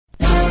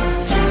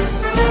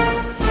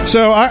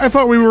So I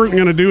thought we weren't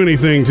going to do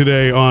anything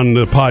today on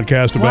the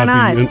podcast about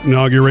the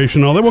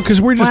inauguration and all that. Well,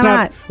 because we're just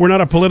we're not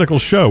a political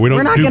show.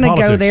 We're not going to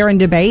go there and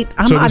debate.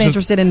 I'm not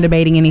interested in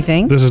debating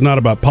anything. This is not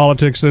about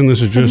politics then?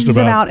 This is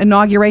about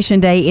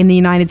Inauguration Day in the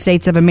United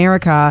States of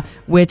America,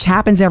 which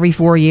happens every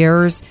 4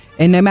 years.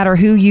 And no matter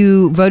who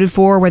you voted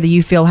for, whether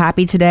you feel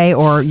happy today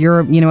or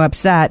you're,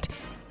 upset,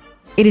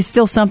 it is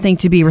still something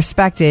to be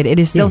respected. It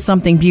is still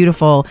something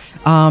beautiful.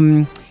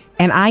 And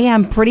I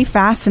am pretty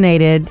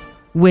fascinated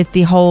with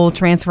the whole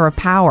transfer of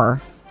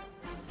power.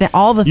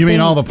 You mean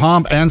all the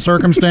pomp and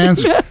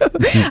circumstance?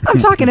 I'm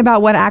talking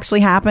about what actually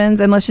happens,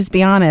 and let's just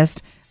be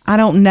honest. I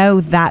don't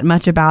know that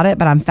much about it,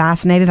 but I'm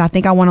fascinated. I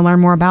think I want to learn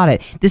more about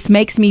it. This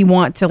makes me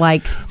want to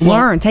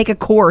learn, take a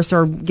course,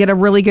 or get a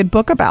really good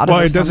book about it.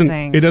 Well,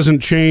 it doesn't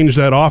change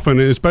that often,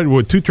 especially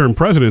with two-term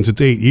presidents. It's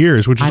 8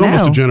 years, which is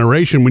almost a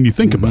generation when you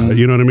think about it.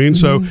 You know what I mean?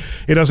 Mm-hmm.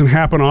 So it doesn't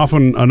happen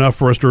often enough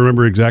for us to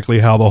remember exactly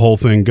how the whole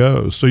thing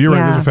goes. So you're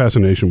right. There's a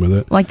fascination with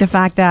it, like the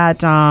fact that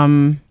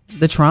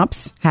the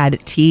Trumps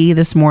had tea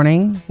this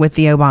morning with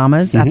the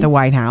Obamas at the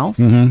White House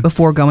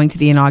before going to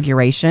the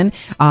inauguration.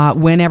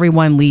 When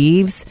everyone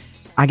leaves,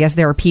 I guess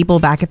there are people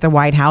back at the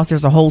White House.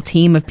 There's a whole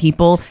team of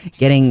people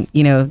getting,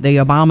 the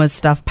Obama's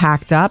stuff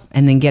packed up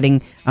and then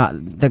getting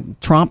the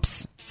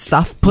Trump's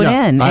stuff put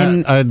in.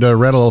 I'd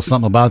read a little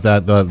something about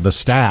that. The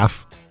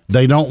staff,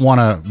 they didn't want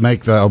to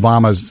make the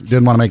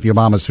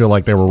Obamas feel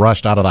like they were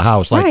rushed out of the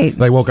house. Like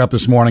they woke up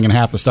this morning and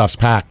half the stuff's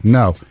packed.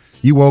 No.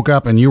 You woke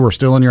up and you were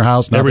still in your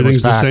house.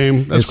 Everything's the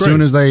same. As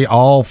soon as they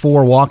all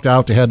four walked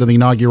out to head to the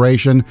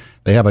inauguration,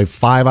 they have a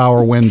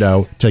 5-hour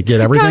window to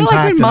get everything packed. Kind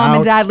of like when mom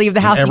and dad leave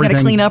the house, you got to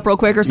clean up real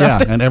quick or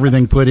something. Yeah, and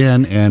everything put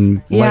in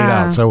and laid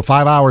out. So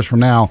 5 hours from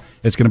now,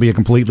 it's going to be a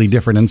completely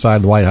different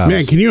inside the White House.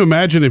 Man, can you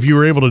imagine if you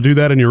were able to do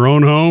that in your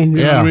own home?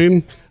 You know what I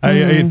mean?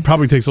 It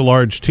probably takes a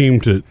large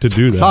team to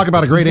do that. Talk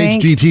about a great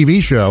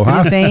HGTV show,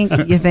 huh?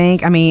 You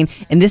think? I mean,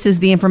 and this is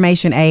the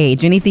information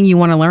age. Anything you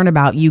want to learn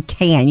about, you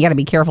can. You got to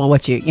be careful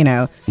what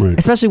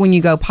especially when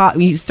you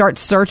you start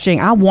searching.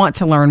 I want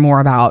to learn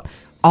more about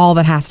all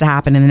that has to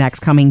happen in the next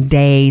coming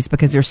days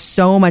because there's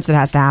so much that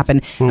has to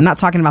happen. I'm not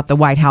talking about the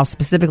White House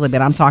specifically, but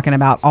I'm talking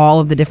about all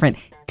of the different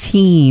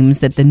teams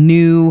that the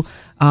new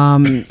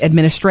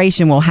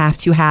administration will have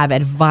to have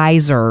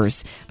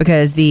advisors,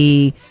 because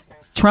the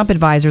Trump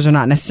advisors are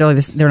not necessarily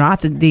they're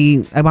not the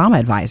Obama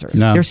advisors.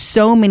 No. There's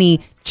so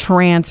many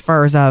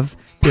transfers of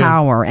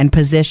power and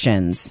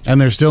positions.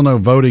 And there's still no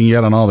voting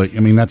yet on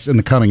that's in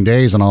the coming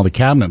days on all the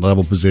cabinet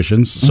level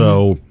positions.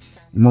 So,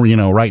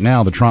 right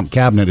now the Trump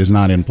cabinet is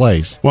not in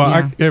place.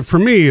 Well, for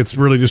me, it's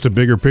really just a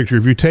bigger picture.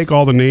 If you take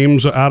all the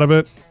names out of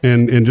it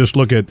and just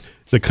look at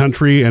the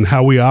country and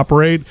how we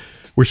operate,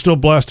 we're still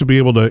blessed to be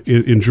able to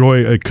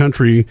enjoy a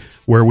country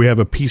where we have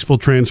a peaceful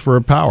transfer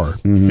of power.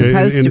 Mm-hmm.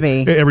 Supposed to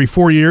be every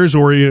 4 years,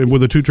 or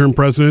with a two-term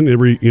president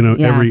every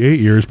 8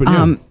 years. But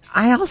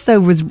I also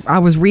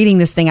was reading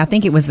this thing. I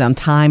think it was on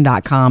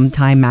Time.com.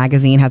 Time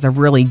magazine has a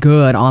really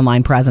good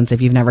online presence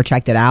if you've never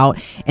checked it out.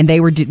 And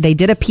they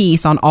did a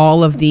piece on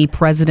all of the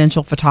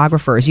presidential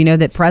photographers. You know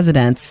that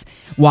presidents,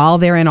 while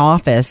they're in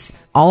office,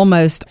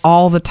 almost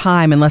all the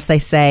time, unless they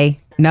say,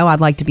 no, I'd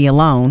like to be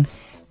alone,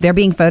 they're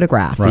being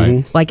photographed.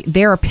 Right. Like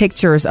there are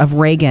pictures of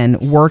Reagan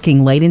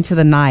working late into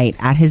the night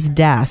at his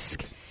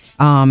desk,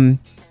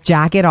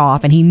 jacket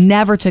off, and he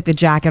never took the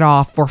jacket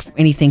off for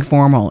anything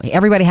formal.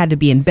 Everybody had to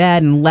be in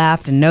bed and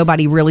left, and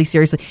nobody really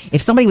seriously.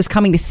 If somebody was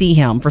coming to see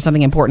him for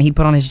something important, he'd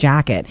put on his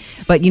jacket.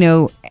 But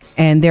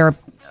and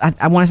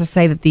I wanted to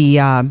say that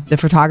the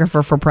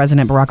photographer for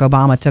President Barack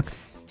Obama took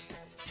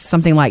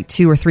something like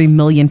 2 or 3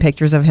 million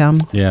pictures of him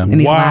in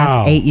these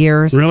last 8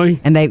 years.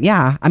 Really? And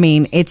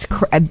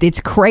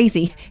it's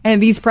crazy.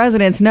 And these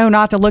presidents know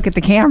not to look at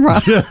the camera.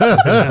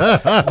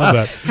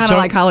 Kind of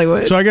like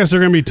Hollywood. So I guess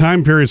there are going to be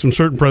time periods from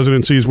certain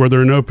presidencies where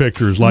there are no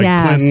pictures, like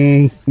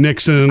Clinton,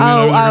 Nixon.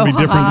 They're going to be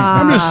different.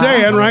 I'm just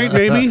saying, right?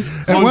 Maybe.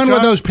 And when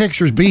would those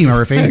pictures be,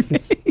 Murphy?